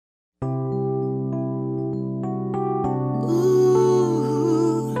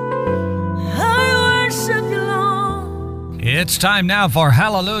It's time now for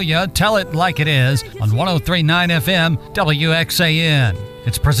Hallelujah, Tell It Like It Is on 103.9 FM WXAN.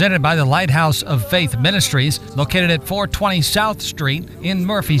 It's presented by the Lighthouse of Faith Ministries, located at 420 South Street in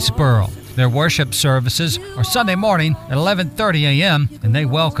Murfreesboro. Their worship services are Sunday morning at 11:30 a.m., and they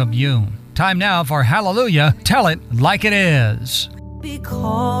welcome you. Time now for Hallelujah, Tell It Like It Is.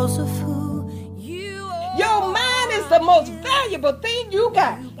 Because of who you are. Your mind is the most valuable thing you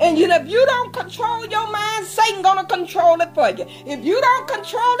got. And if you don't control your mind, Satan gonna control it for you. If you don't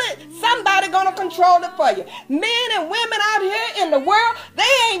control it, somebody gonna control it for you. Men and women out here in the world,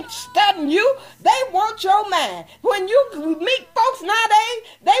 they ain't studying you. They want your mind. When you meet folks nowadays,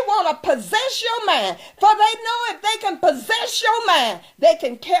 they want to possess your mind. For they know if they can possess your mind, they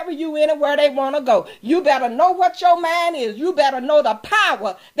can carry you anywhere they want to go. You better know what your mind is. You better know the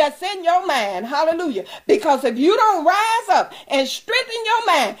power that's in your mind. Hallelujah. Because if you don't rise up and strengthen your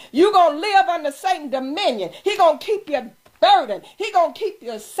mind, you're going to live under Satan's dominion. He going to keep you burdened. He gonna keep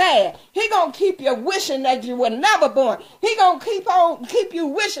you sad. He gonna keep you wishing that you were never born. He gonna keep you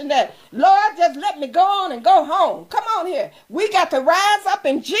wishing that, Lord, just let me go on and go home. Come on here. We got to rise up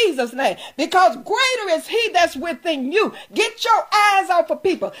in Jesus' name, because greater is he that's within you. Get your eyes off of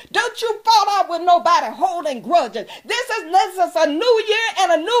people. Don't you fall out with nobody holding grudges. This is a new year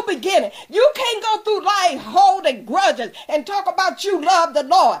and a new beginning. You can't go through life holding grudges and talk about you love the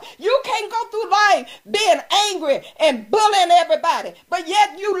Lord. You can't go through life being angry and bullying everybody, but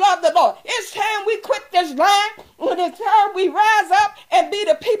yet you love the Lord. It's time we quit this line. It's time we rise up and be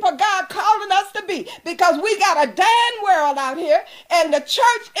the people God calling us to be, because we got a dying world out here, and the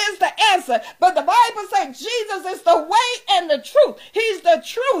church is the answer. But the Bible says Jesus is the way and the truth. He's the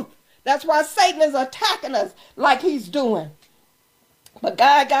truth. That's why Satan is attacking us like he's doing. But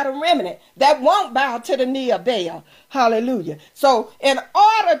God got a remnant that won't bow to the knee of Baal. Hallelujah. So in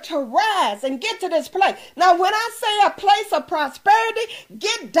order to rise and get to this place. Now, when I say a place of prosperity,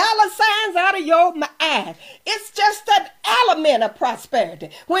 get dollar signs out of your eyes. It's just an element of prosperity.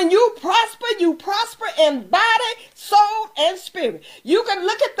 When you prosper in body, soul, and spirit. You can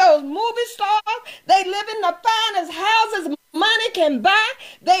look at those movie stars. They live in the finest houses money can buy.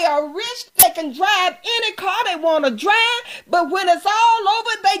 They are rich. They can drive any car they want to drive. But when it's all over,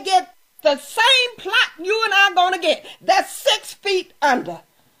 they get the same plot you and I are going to get. That's 6 feet under.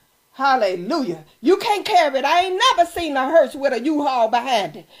 Hallelujah. You can't carry it. I ain't never seen a hearse with a U-Haul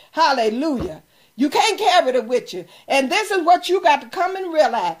behind it. Hallelujah. You can't carry it with you. And this is what you got to come and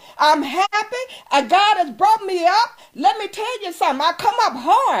realize. I'm happy. God has brought me up. Let me tell you something. I come up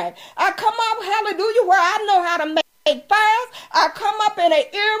hard. I come up, hallelujah, where I know how to make fast. I come up in an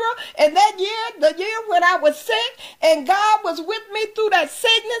era, and that year, the year when I was sick, and God was with me through that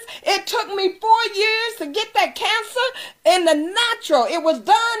sickness. It took me 4 years to get that cancer in the natural. It was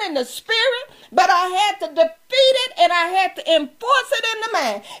done in the spirit, but I had to defeat it, and I had to enforce it in the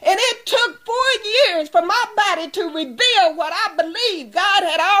mind. And it took 4 years for my body to reveal what I believed God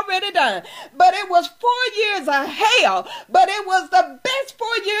had already done. But it was 4 years of hell, but it was the best 4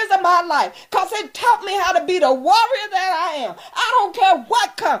 years of my life, because it taught me how to be the warrior that I am. I don't care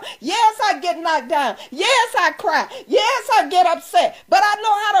what comes. Yes, I get knocked down. Yes, I cry. Yes, I get upset. But I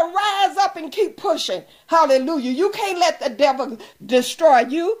know how to rise up and keep pushing. Hallelujah. You can't let the devil destroy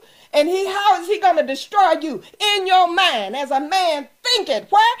you. And how is he going to destroy you? In your mind, as a man thinketh.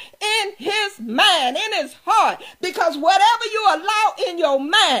 Where? In his mind, in his heart. Because whatever you allow in your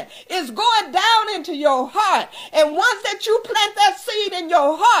mind is going down into your heart. And once that you plant that seed in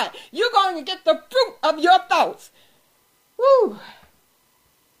your heart, you're going to get the fruit of your thoughts. Woo.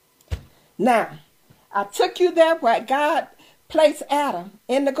 Now, I took you there where God placed Adam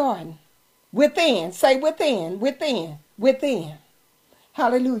in the garden. Within. Say within, within, within.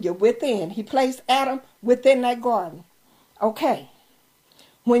 Hallelujah, within. He placed Adam within that garden. Okay.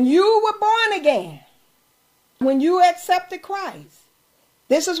 When you were born again, when you accepted Christ,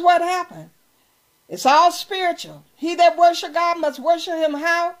 this is what happened. It's all spiritual. He that worship God must worship him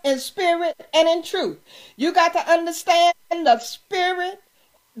how? In spirit and in truth. You got to understand the spirit,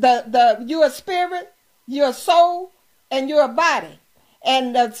 your spirit, your soul, and your body.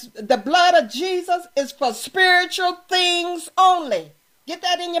 And the blood of Jesus is for spiritual things only. Get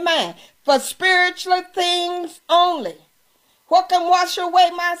that in your mind. For spiritual things only. What can wash away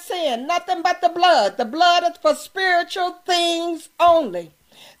my sin? Nothing but the blood. The blood is for spiritual things only.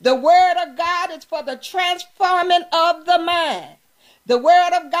 The word of God is for the transforming of the mind. The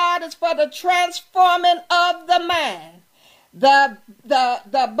word of God is for the transforming of the mind. The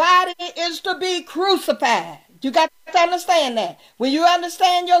body is to be crucified. You got to understand that. When you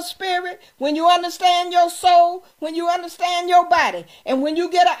understand your spirit, when you understand your soul, when you understand your body, and when you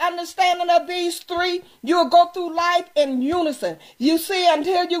get an understanding of these three, you'll go through life in unison. You see,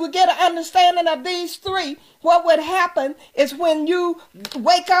 until you get an understanding of these three, what would happen is when you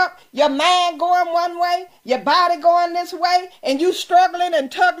wake up, your mind going one way, your body going this way, and you struggling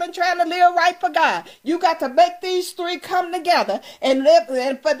and tugging, trying to live right for God. You got to make these three come together and live.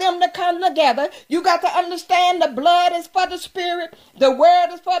 And for them to come together, you got to understand the blood is for the spirit, the word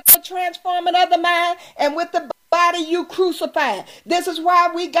is for the transforming of the mind, and with the body you crucified. This is why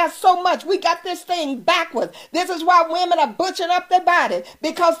we got so much. We got this thing backwards. This is why women are butchering up their body,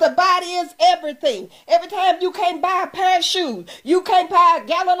 because the body is everything. Every time you can't buy a pair of shoes, you can't buy a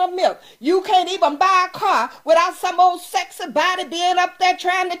gallon of milk, you can't even buy a car without some old sexy body being up there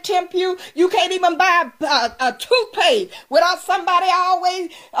trying to tempt you. You can't even buy a toothpaste without somebody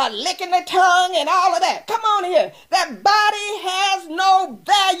always licking their tongue and all of that. Come on here. That body has no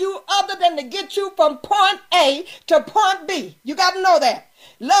value other than to get you from point A to point B. You got to know that.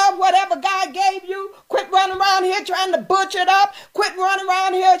 Love whatever God gave you. Quit running around here trying to butcher it up. Quit running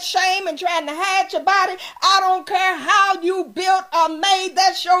around here shame and trying to hide your body. I don't care how you built or made.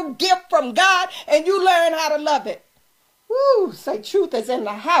 That's your gift from God, and you learn how to love it. Woo, say truth is in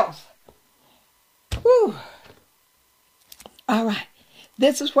the house. Woo. All right.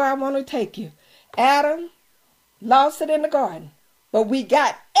 This is where I want to take you. Adam lost it in the garden, but we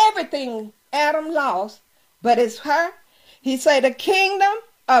got everything Adam lost. But it's her. He said, the kingdom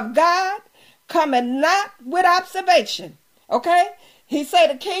of God cometh not with observation. Okay? He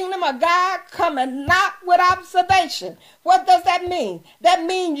said, the kingdom of God cometh not with observation. What does that mean? That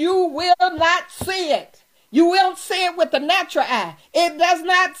means you will not see it. You will see it with the natural eye. It does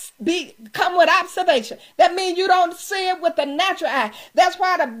not come with observation. That means you don't see it with the natural eye. That's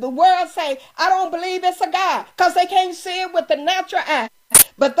why the world say, I don't believe it's a God, because they can't see it with the natural eye.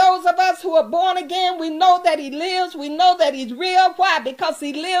 But those of us who are born again, we know that he lives. We know that he's real. Why? Because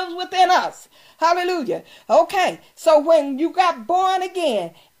he lives within us. Hallelujah. Okay. So when you got born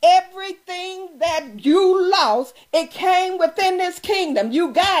again, everything that you lost, it came within this kingdom.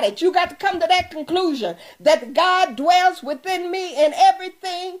 You got it. You got to come to that conclusion that God dwells within me, and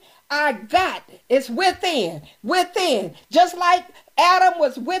everything I got is within. Just like Adam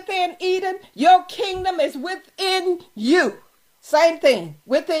was within Eden, your kingdom is within you. Same thing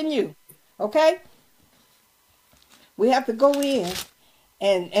within you. Okay? We have to go in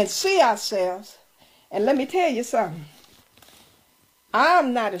and see ourselves. And let me tell you something.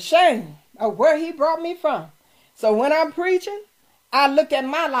 I'm not ashamed of where he brought me from. So when I'm preaching, I look at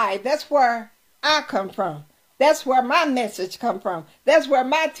my life. That's where I come from. That's where my message comes from. That's where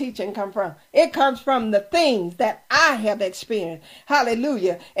my teaching comes from. It comes from the things that I have experienced.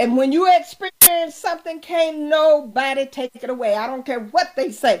 Hallelujah. And when you experience something, can't nobody take it away. I don't care what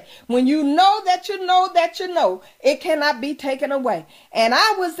they say. When you know that you know that you know, it cannot be taken away. And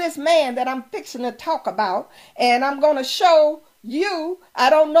I was this man that I'm fixing to talk about, and I'm going to show you. I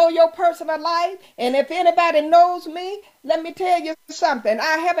don't know your personal life, and if anybody knows me, let me tell you something.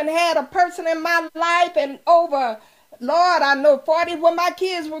 I haven't had a person in my life in over, Lord, I know 40 when my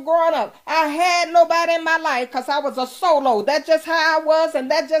kids were growing up. I had nobody in my life because I was a solo. That's just how I was,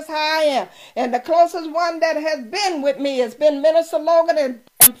 and that's just how I am. And the closest one that has been with me has been Minister Logan and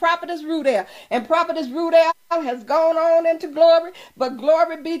Prophetess Rudell. And Prophetess Rudell has gone on into glory, but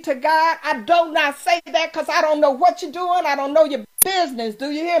glory be to God. I do not say that because I don't know what you're doing. I don't know your business. Do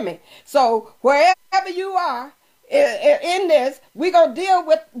you hear me? So wherever you are, in this, we're going to deal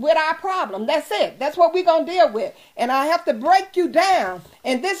with our problem. That's it. That's what we're going to deal with. And I have to break you down.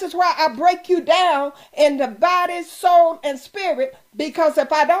 And this is why I break you down in the body, soul, and spirit. Because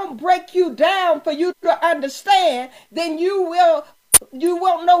if I don't break you down for you to understand, then you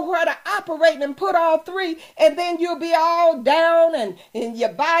won't know where to operate and put all three, and then you'll be all down and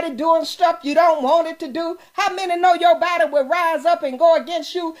your body doing stuff you don't want it to do. How many know your body will rise up and go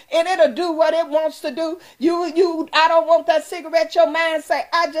against you, and it'll do what it wants to do? I don't want that cigarette. Your mind say,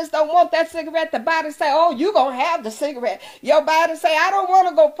 I just don't want that cigarette. The body say, oh, you gonna have the cigarette. Your body say, I don't want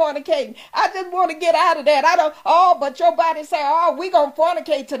to go fornicating. I just want to get out of that. But your body say, oh, we gonna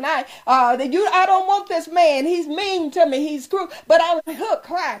fornicate tonight. I don't want this man. He's mean to me. He's cruel. But I hook,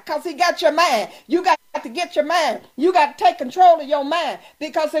 why? Because he got your mind. You got to get your mind. You got to take control of your mind.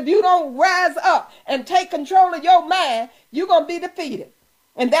 Because if you don't rise up and take control of your mind, you're going to be defeated.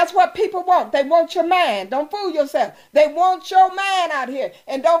 And that's what people want. They want your mind. Don't fool yourself. They want your mind out here.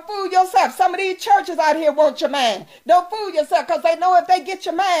 And don't fool yourself. Some of these churches out here want your mind. Don't fool yourself, because they know if they get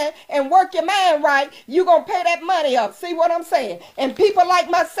your mind and work your mind right, you're going to pay that money up. See what I'm saying? And people like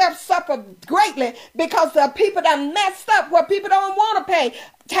myself suffer greatly because the people that messed up where people don't want to pay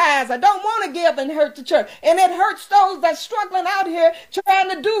tithes or don't want to give and hurt the church. And it hurts those that's struggling out here trying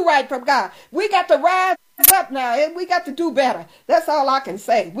to do right from God. We got to rise up now, and we got to do better. That's all I can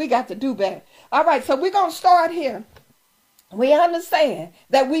say. We got to do better. All right, so we're going to start here. We understand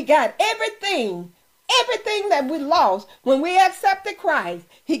that we got everything that we lost when we accepted Christ.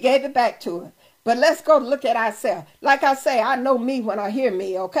 He gave it back to us. But let's go look at ourselves. Like I say, I know me when I hear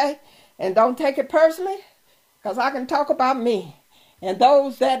me, okay? And don't take it personally, because I can talk about me. And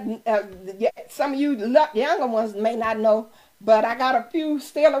those that, some of you younger ones may not know, but I got a few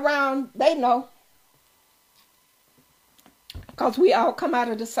still around, they know. Because we all come out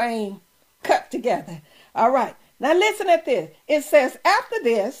of the same cup together. All right. Now listen at this. It says, after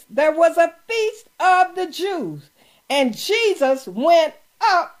this, there was a feast of the Jews, and Jesus went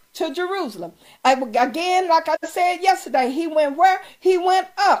up to Jerusalem. Again, like I said yesterday, he went where? He went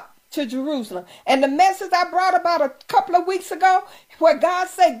up to Jerusalem. And the message I brought about a couple of weeks ago, where God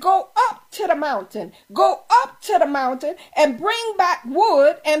said, go up to the mountain. Go up to the mountain and bring back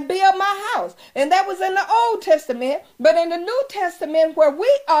wood and build my house. And that was in the Old Testament. But in the New Testament, where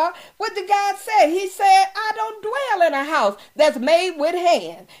we are, what did God say? He said, I don't dwell in a house that's made with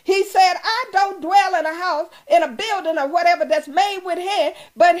hand. He said, I don't dwell in a house, in a building or whatever that's made with hand,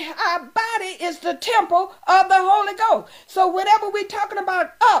 but our body is the temple of the Holy Ghost. So whenever we're talking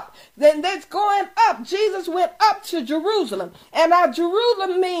about up, then that's going up. Jesus went up to Jerusalem. And now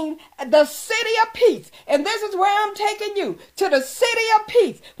Jerusalem means the city of peace. And this is where I'm taking you, to the city of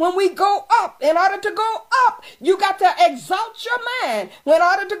peace. When we go up, in order to go up, you got to exalt your mind. In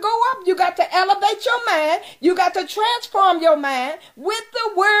order to go up, you got to elevate your mind. You got to transform your mind with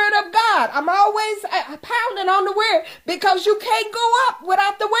the word of God. I'm always pounding on the word, because you can't go up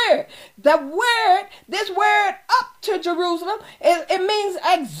without the word. The word, this word up to Jerusalem, it means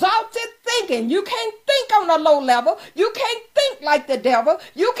exalted thinking. You can't think on a low level. You can't think like the devil.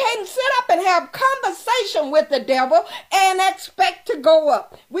 You can't sit up and have conversation with the devil and expect to go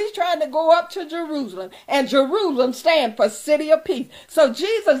up. We're trying to go up to Jerusalem, and Jerusalem stands for city of peace. So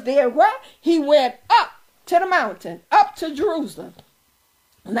Jesus did what? He went up to the mountain, up to Jerusalem.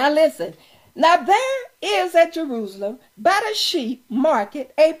 Now listen. Now there is at Jerusalem by the sheep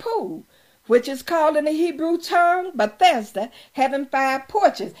market a pool, which is called in the Hebrew tongue Bethesda, having 5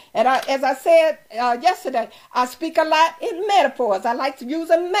 porches. And as I said yesterday, I speak a lot in metaphors. I like to use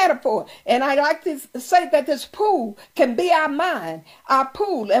a metaphor. And I like to say that this pool can be our mind, our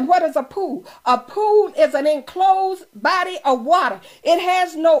pool. And what is a pool? A pool is an enclosed body of water. It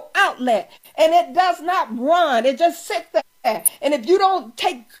has no outlet, and it does not run. It just sits there. And if you don't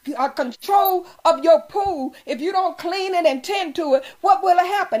take control of your pool, if you don't clean it and tend to it, what will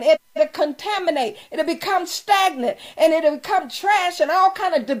happen? It'll contaminate. It'll become stagnant, and it'll become trash and all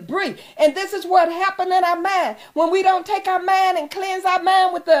kind of debris. And this is what happened in our mind. When we don't take our mind and cleanse our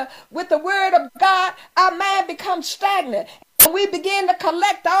mind with the word of God, our mind becomes stagnant. We begin to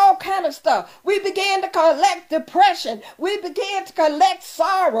collect all kind of stuff. We begin to collect depression. We begin to collect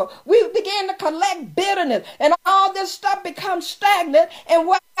sorrow. We begin to collect bitterness. And all this stuff becomes stagnant. And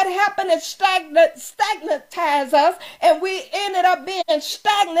what happened is stagnatize us. And we ended up being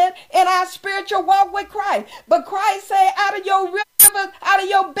stagnant in our spiritual walk with Christ. But Christ said, out of your rivers, out of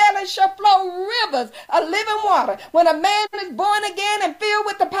your belly shall flow rivers of living water. When a man is born again and filled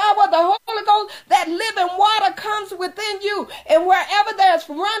with the power of the Holy Ghost, that living water comes within you. And wherever there's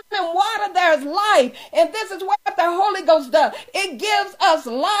running water, there's life. And this is what the Holy Ghost does. It gives us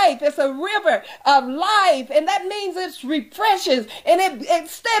life. It's a river of life. And that means it refreshes, and it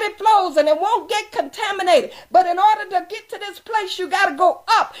steady flows, and it won't get contaminated. But in order to get to this place, you got to go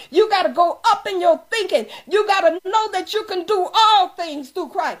up. You got to go up in your thinking. You got to know that you can do all things through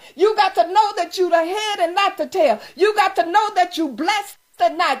Christ. You got to know that you're the head and not the tail. You got to know that you blessed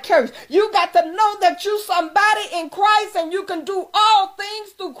and not cursed. You got to know that you somebody in Christ, and you can do all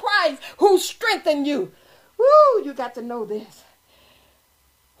things through Christ who strengthen you. Woo, you got to know this.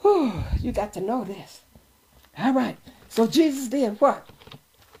 Woo, you got to know this. All right. So Jesus did what?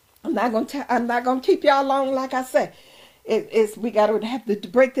 I'm not gonna keep y'all long, like I said. We got to have to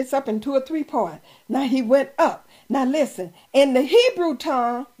break this up in 2 or 3 parts. Now he went up. Now listen, in the Hebrew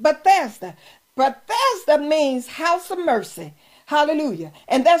tongue, Bethesda. Bethesda means house of mercy. Hallelujah.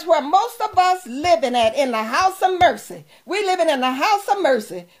 And that's where most of us living at, in the house of mercy. We living in the house of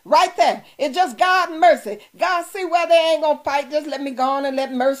mercy right there. It's just God mercy. God see where they ain't going to fight. Just let me go on and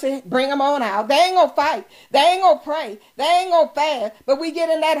let mercy bring them on out. They ain't going to fight. They ain't going to pray. They ain't going to fast. But we get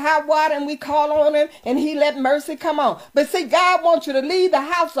in that hot water and we call on him and he let mercy come on. But see, God wants you to leave the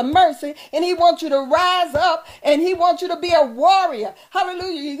house of mercy and he wants you to rise up and he wants you to be a warrior.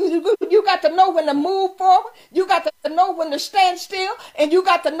 Hallelujah. You got to know when to move forward. You got to know when to stand still, and you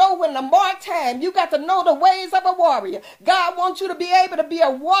got to know when to mark time. You got to know the ways of a warrior. God wants you to be able to be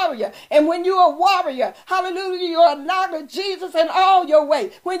a warrior. And when you're a warrior, hallelujah, you acknowledge Jesus in all your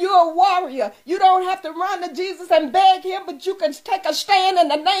ways. When you're a warrior, you don't have to run to Jesus and beg him, but you can take a stand in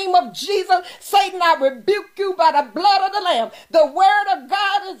the name of Jesus. Satan, I rebuke you by the blood of the Lamb. The word of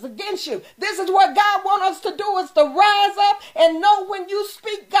God is against you. This is what God wants us to do, is to rise up and know when you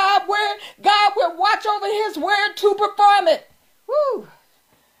speak God's word, God will watch over his word to perform it. Woo.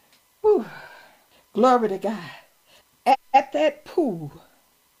 Woo. Glory to God. At that pool,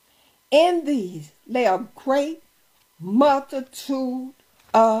 in these lay a great multitude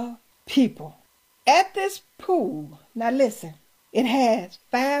of people. At this pool, now listen, it has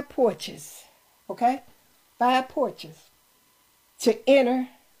 5 porches, okay? 5 porches to enter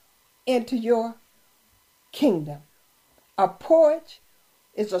into your kingdom. A porch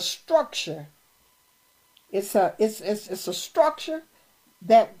is a structure. It's a structure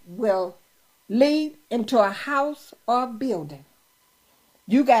that will lead into a house or a building.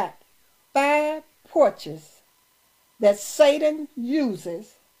 You got 5 porches that Satan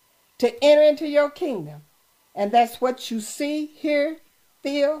uses to enter into your kingdom. And that's what you see, hear,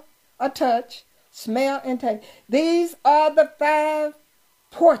 feel, or touch, smell, and taste. These are the 5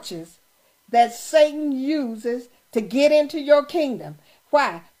 porches that Satan uses to get into your kingdom.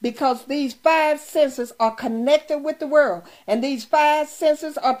 Why? Because these 5 senses are connected with the world. And these 5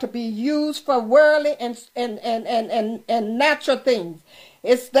 senses are to be used for worldly and natural things.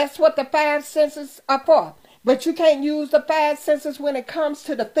 That's what the 5 senses are for. But you can't use the 5 senses when it comes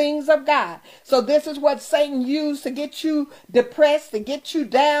to the things of God. So this is what Satan used to get you depressed, to get you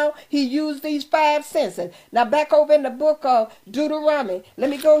down. He used these 5 senses. Now back over in the book of Deuteronomy. Let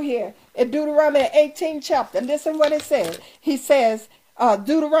me go here. In Deuteronomy 18th chapter. Listen what it says. He says,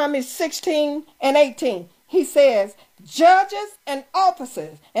 Deuteronomy 16 and 18. He says, judges and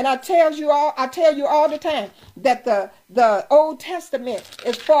officers. And I tell you all the time that the Old Testament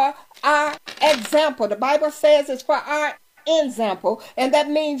is for our example. The Bible says it's for our example, and that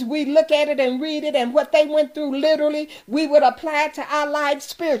means we look at it and read it, and what they went through literally, we would apply it to our lives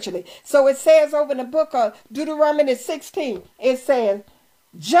spiritually. So it says over in the book of Deuteronomy 16, it says,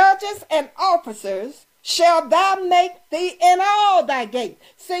 judges and officers shall thou make thee in all thy gates.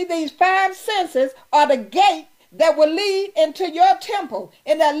 See, these 5 senses are the gate that will lead into your temple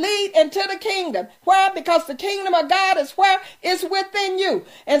and that lead into the kingdom. Why? Because the kingdom of God is where? It's within you.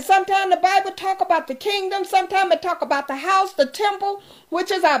 And sometimes the Bible talk about the kingdom, sometimes it talk about the house, the temple, which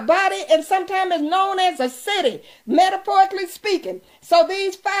is our body, and sometimes it's known as a city, metaphorically speaking. So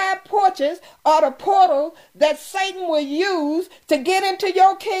these 5 porches are the portal that Satan will use to get into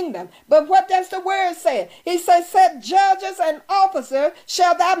your kingdom. But what does the word say? He says, set judges and officers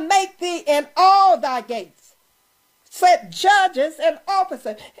shall thou make thee in all thy gates. Set judges and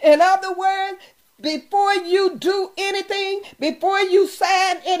officers. In other words, before you do anything, before you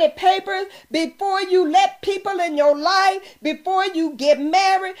sign any papers, before you let people in your life, before you get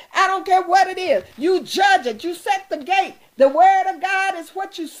married, I don't care what it is, you judge it. You set the gate. The word of God is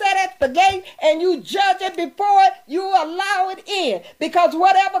what you set at the gate, and you judge it before you allow it in. Because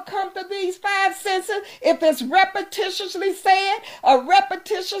whatever comes to these 5 senses, if it's repetitiously said or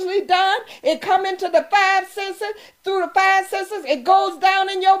repetitiously done, it come into the 5 senses. Through the 5 senses, it goes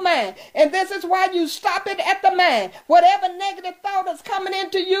down in your mind. And this is why you stop it at the mind. Whatever negative thought is coming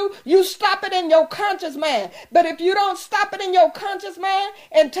into you, you stop it in your conscious mind. But if you don't stop it in your conscious mind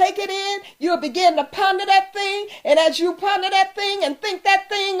and take it in, you'll begin to ponder that thing. And as you ponder that thing and think that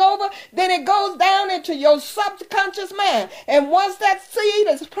thing over, then it goes down into your subconscious mind. And once that seed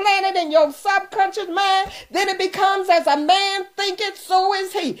is planted in your subconscious mind, then it becomes as a man thinketh, so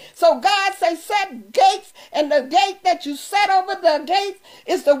is he. So God says set gates, and the gate that you set over the gates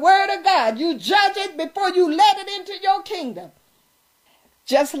is the word of God. You judge it before you let it into your kingdom.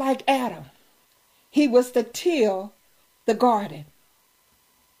 Just like Adam, he was to till the garden.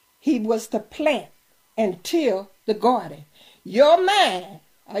 He was to plant and till the garden. Your mind,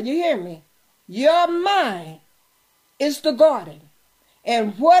 are you hearing me? Your mind is the garden.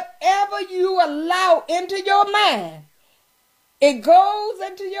 And whatever you allow into your mind, it goes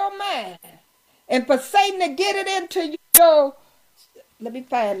into your mind. And for Satan to get it into your Let me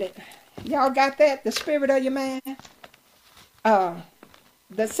find it. Y'all got that? The spirit of your mind?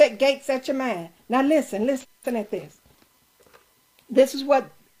 The set gates at your mind. Now listen at this. This is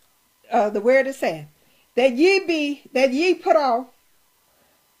what the word is saying. That ye put off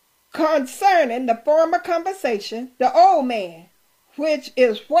concerning the former conversation, the old man, which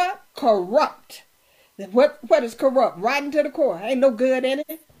is what? Corrupt. What is corrupt? Right into the core. Ain't no good in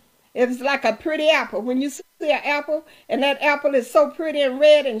it. It's like a pretty apple. When you see an apple, and that apple is so pretty and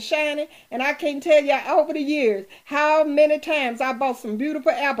red and shiny, and I can't tell you over the years how many times I bought some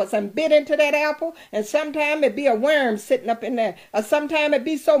beautiful apples and bit into that apple, and sometimes it be a worm sitting up in there, or sometimes it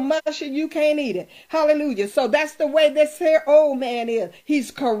be so mushy you can't eat it. Hallelujah. So that's the way this here old man is. He's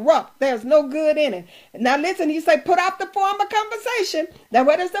corrupt. There's no good in it. Now listen, he say, put off the former conversation. Now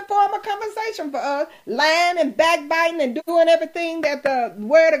what is the former conversation for us? Lying and backbiting and doing everything that the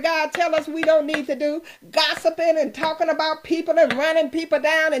word of God tell us we don't need to do. Gossiping and talking about people and running people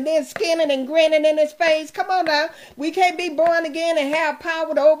down and then skinning and grinning in his face. Come on now. We can't be born again and have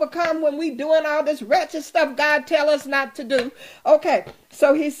power to overcome when we doing all this wretched stuff God tell us not to do. Okay,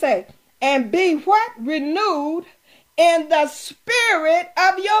 so he say, and be what? Renewed in the spirit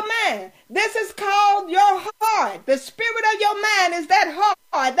of your mind. This is called your heart. The spirit of your mind is that heart.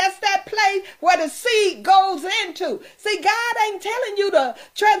 That's that place where the seed goes into. See, God ain't telling you to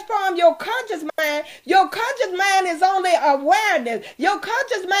transform your conscious mind. Your conscious mind is only awareness. Your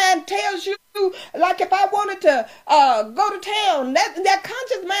conscious mind tells you, like if I wanted to go to town, that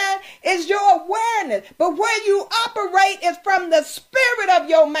conscious mind is your awareness. But where you operate is from the spirit of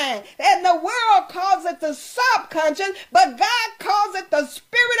your mind. And the world calls it the subconscious, but God calls it the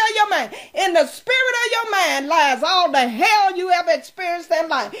spirit of your mind. In the spirit of your mind lies all the hell you ever experienced in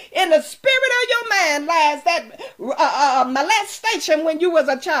life. In the spirit of your mind lies that molestation when you was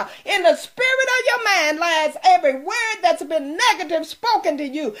a child. In the spirit of your mind lies every word that's been negative spoken to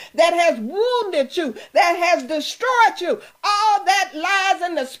you, that has wounded you, that has destroyed you. All that lies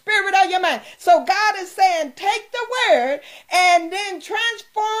in the spirit of your mind. So God is saying, take the word and then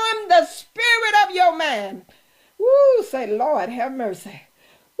transform the spirit of your mind. Woo, say, Lord, have mercy.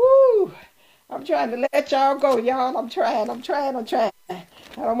 Woo, I'm trying to let y'all go, y'all. I'm trying. I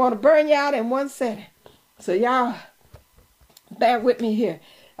don't want to burn you out in one setting. So y'all bear with me here.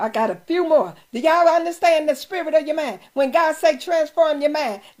 I got a few more. Do y'all understand the spirit of your mind? When God say transform your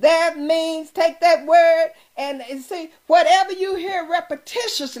mind, that means take that word and see, whatever you hear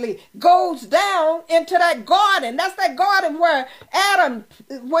repetitiously goes down into that garden. That's that garden where Adam,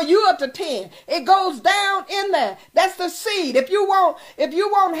 where you up to 10. It goes down in there. That's the seed. If you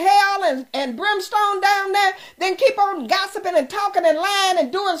want hell and brimstone down there, then keep on gossiping and talking and lying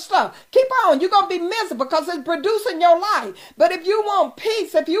and doing stuff. Keep on. You're going to be miserable because it's producing your life. But if you want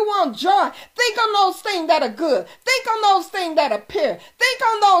peace, if you want joy, think on those things that are good. Think on those things that are pure. Think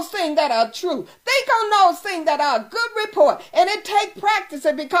on those things that are true. Think on those things that are a good report. And it takes practice,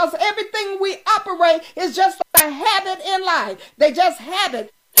 because everything we operate is just a habit in life. They just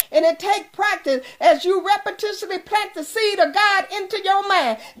habit. And it takes practice. As you repetitively plant the seed of God into your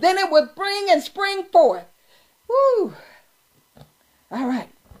mind, then it will bring and spring forth. Woo. All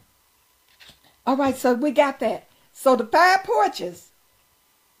right, so we got that. So the 5 porches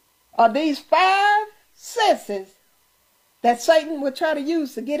are these 5 senses that Satan will try to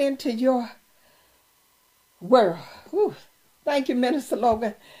use to get into your world. Whew. Thank you, Minister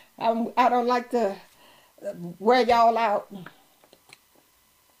Logan. I don't like to wear y'all out.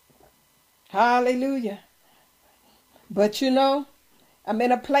 Hallelujah. But you know, I'm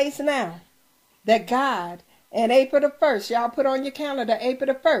in a place now that God, and April the 1st, y'all put on your calendar,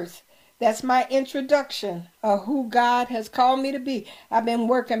 April the 1st, that's my introduction of who God has called me to be. I've been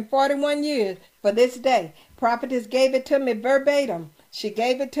working 41 years for this day. Prophetess gave it to me verbatim. She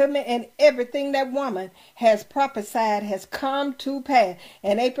gave it to me, and everything that woman has prophesied has come to pass.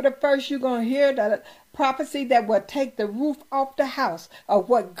 And April the 1st, you're going to hear the prophecy that will take the roof off the house of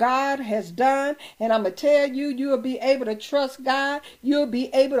what God has done. And I'm going to tell you, you'll be able to trust God. You'll be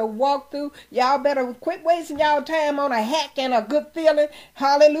able to walk through. Y'all better quit wasting y'all time on a hack and a good feeling.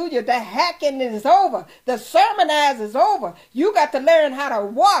 Hallelujah. The hacking is over. The sermonize is over. You got to learn how to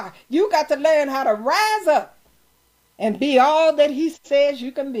walk. You got to learn how to rise up and be all that he says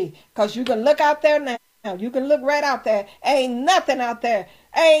you can be. Because you can look out there now. You can look right out there. Ain't nothing out there.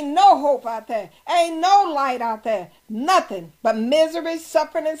 Ain't no hope out there. Ain't no light out there. Nothing but misery,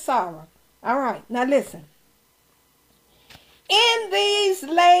 suffering, and sorrow. All right, now listen. In these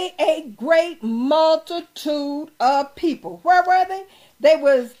lay a great multitude of people. Where were they? They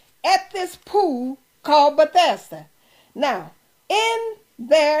was at this pool called Bethesda. Now, in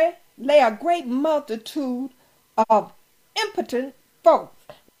there lay a great multitude of impotent folks.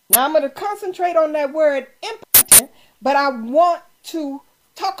 Now I'm going to concentrate on that word impotent, but I want to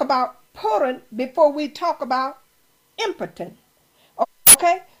talk about potent before we talk about impotent.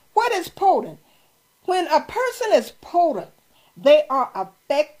 Okay? What is potent? When a person is potent, they are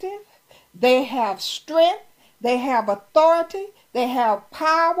effective, they have strength, they have authority, they have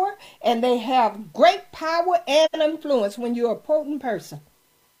power, and they have great power and influence when you're a potent person.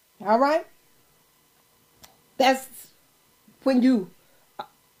 All right? That's when you are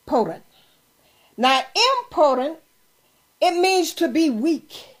potent. Now, impotent, it means to be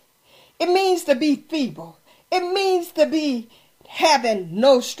weak. It means to be feeble. It means to be having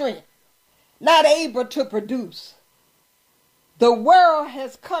no strength, not able to produce. The world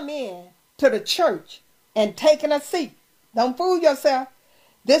has come in to the church and taken a seat. Don't fool yourself.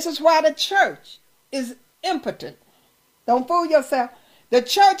 This is why the church is impotent. Don't fool yourself. The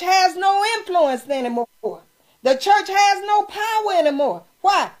church has no influence anymore. The church has no power anymore.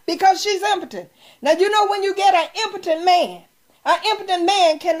 Why? Because she's impotent. Now, you know when you get an impotent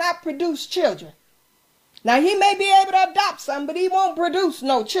man cannot produce children. Now, he may be able to adopt some, but he won't produce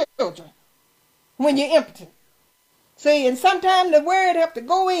no children when you're impotent. See, and sometimes the word have to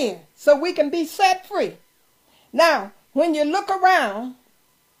go in so we can be set free. Now, when you look around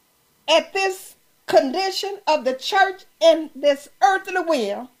at this condition of the church in this earthly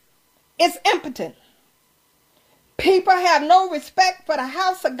realm, it's impotent. People have no respect for the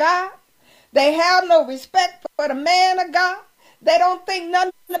house of God. They have no respect for the man of God. They don't think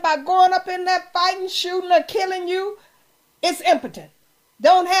nothing about going up in there fighting, shooting, or killing you. It's impotent.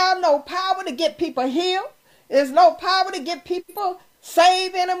 Don't have no power to get people healed. There's no power to get people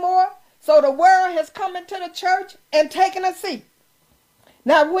saved anymore. So the world has come into the church and taken a seat.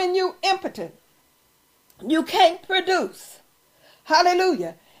 Now, when you impotent, you can't produce.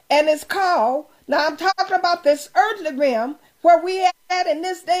 Hallelujah. And it's called, now I'm talking about this earthly realm where we at in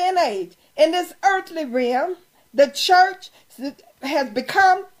this day and age. In this earthly realm, the church has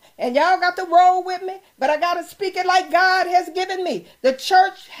become, and y'all got to roll with me, but I got to speak it like God has given me. The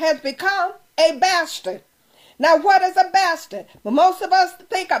church has become a bastard. Now, what is a bastard? Well, most of us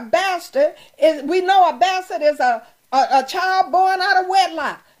think a bastard is, we know a bastard is a child born out of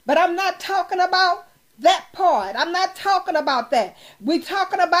wedlock. But I'm not talking about that part. I'm not talking about that. We're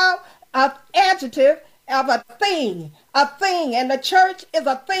talking about an adjective of a thing, and the church is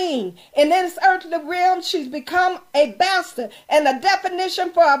a thing. In this earthly realm, she's become a bastard, and the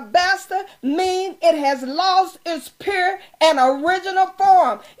definition for a bastard means it has lost its pure and original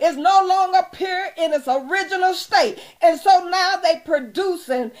form. It's no longer pure in its original state, and so now they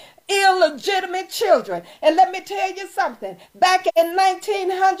producing illegitimate children. And let me tell you something. Back in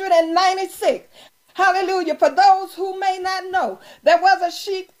 1996, hallelujah, for those who may not know, there was a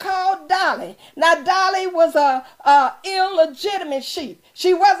sheep called Dolly. Now, Dolly was a illegitimate sheep.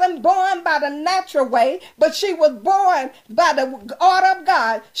 She wasn't born by the natural way, but she was born by the order of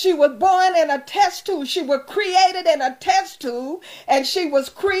God. She was born in a test tube. She was created in a test tube, and she was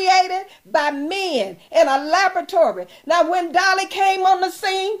created by men in a laboratory. Now, when Dolly came on the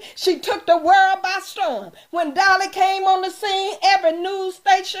scene, she took the world by storm. When Dolly came on the scene, every news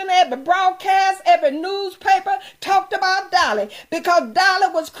station, every broadcast, every newspaper talked about Dolly, because Dolly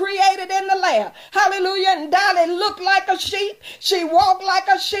was created in the lab. Hallelujah. And Dolly looked like a sheep. She walked like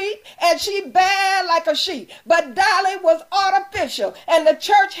a sheep, and she bad like a sheep. But Dolly was artificial, and the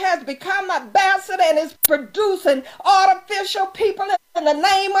church has become a bastard and is producing artificial people in the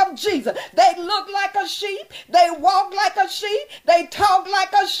name of Jesus. They look like a sheep, they walk like a sheep, they talk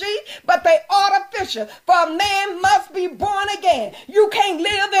like a sheep, but they artificial. For a man must be born again. You can't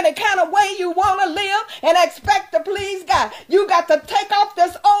live any kind of way you want to live and expect to please God. You got to take off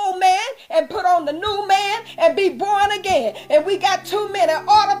this old man and put on the new man and be born again. And we got too many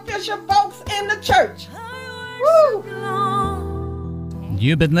artificial folks in the church. Woo!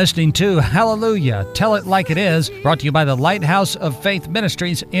 You've been listening to Hallelujah, Tell It Like It Is, brought to you by the Lighthouse of Faith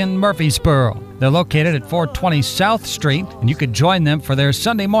Ministries in Murfreesboro. They're located at 420 South Street, and you can join them for their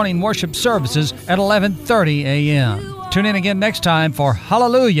Sunday morning worship services at 11:30 a.m. Tune in again next time for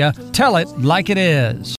Hallelujah, Tell It Like It Is.